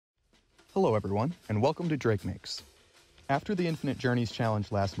Hello everyone, and welcome to DrakeMakes. After the Infinite Journeys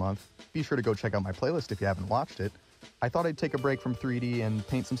challenge last month, be sure to go check out my playlist if you haven't watched it. I thought I'd take a break from 3D and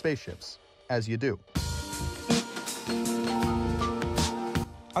paint some spaceships, as you do.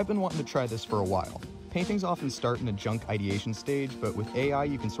 I've been wanting to try this for a while. Paintings often start in a junk ideation stage, but with AI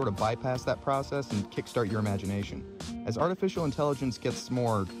you can sort of bypass that process and kickstart your imagination. As artificial intelligence gets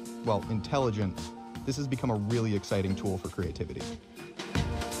more, well, intelligent, this has become a really exciting tool for creativity.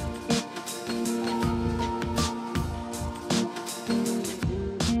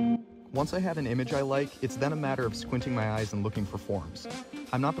 Once I have an image I like, it's then a matter of squinting my eyes and looking for forms.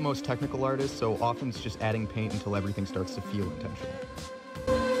 I'm not the most technical artist, so often it's just adding paint until everything starts to feel intentional.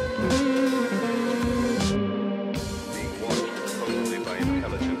 Being watched supposedly by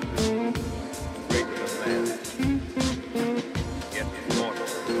intelligence is greater than man, yet immortal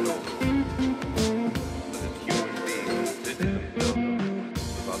and noble. But as human beings busy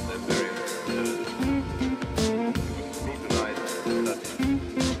themselves about their various absurdities, who would scrutinize and study,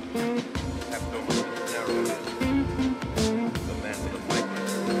 have so much to narrow it is. The man with a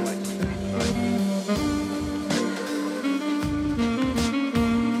microscope might scrutinize.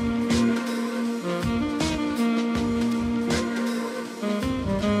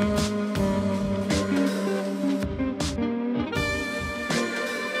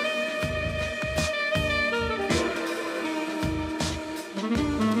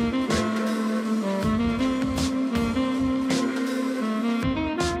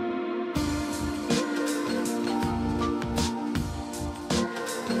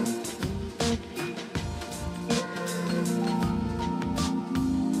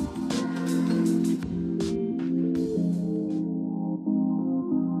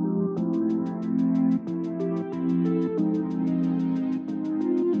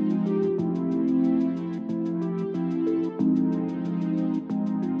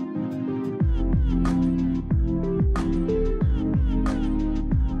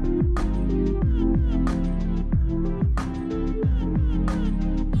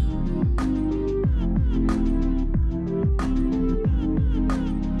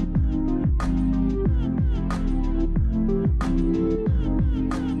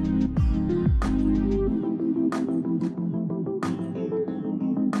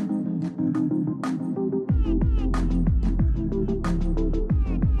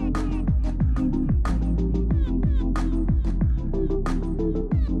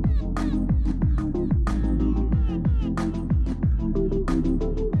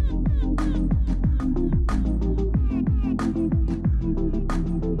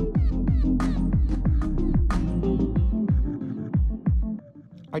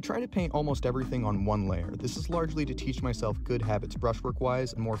 I try to paint almost everything on one layer. This is largely to teach myself good habits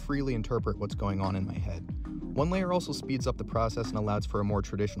brushwork-wise and more freely interpret what's going on in my head. One layer also speeds up the process and allows for a more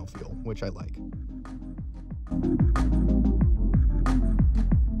traditional feel, which I like.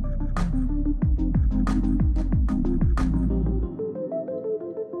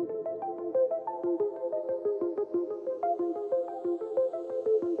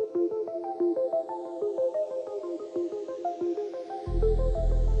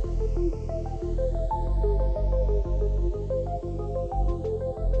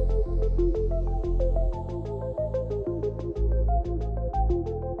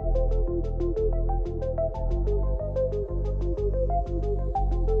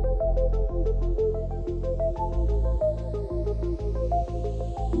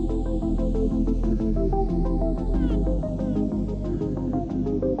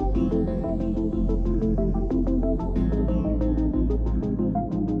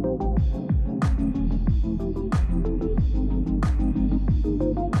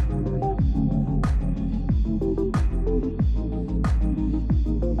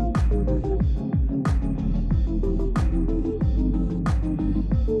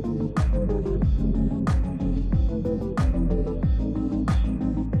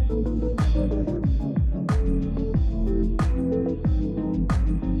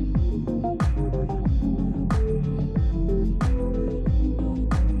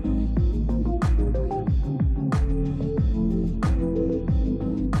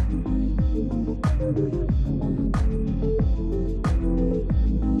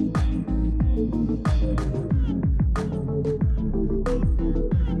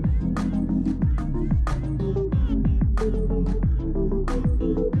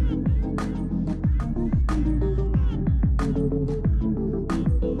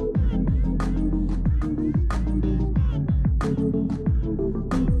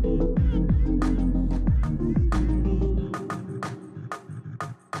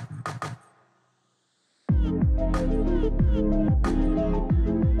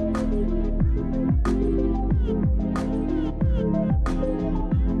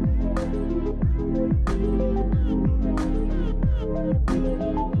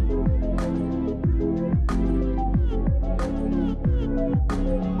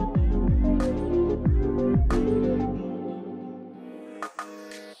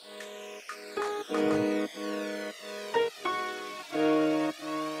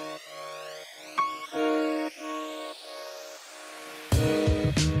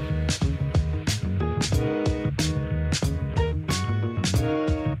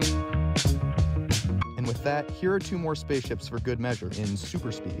 And with that, here are 2 more spaceships for good measure in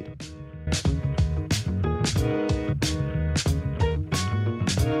super speed.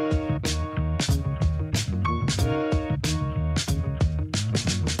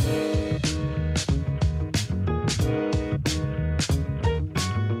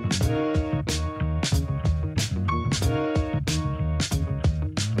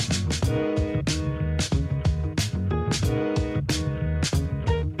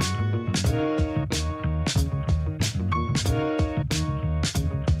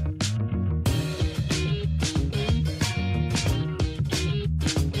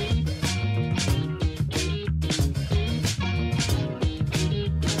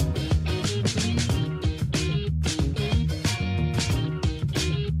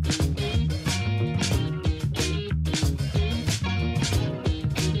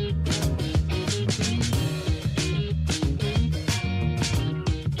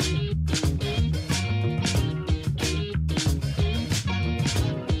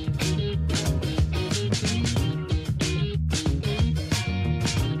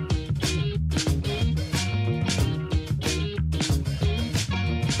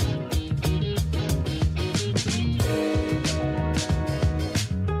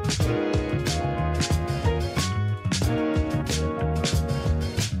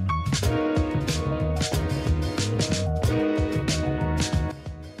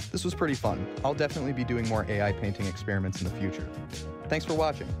 This was pretty fun. I'll definitely be doing more AI painting experiments in the future. Thanks for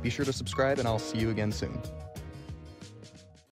watching. Be sure to subscribe, and I'll see you again soon.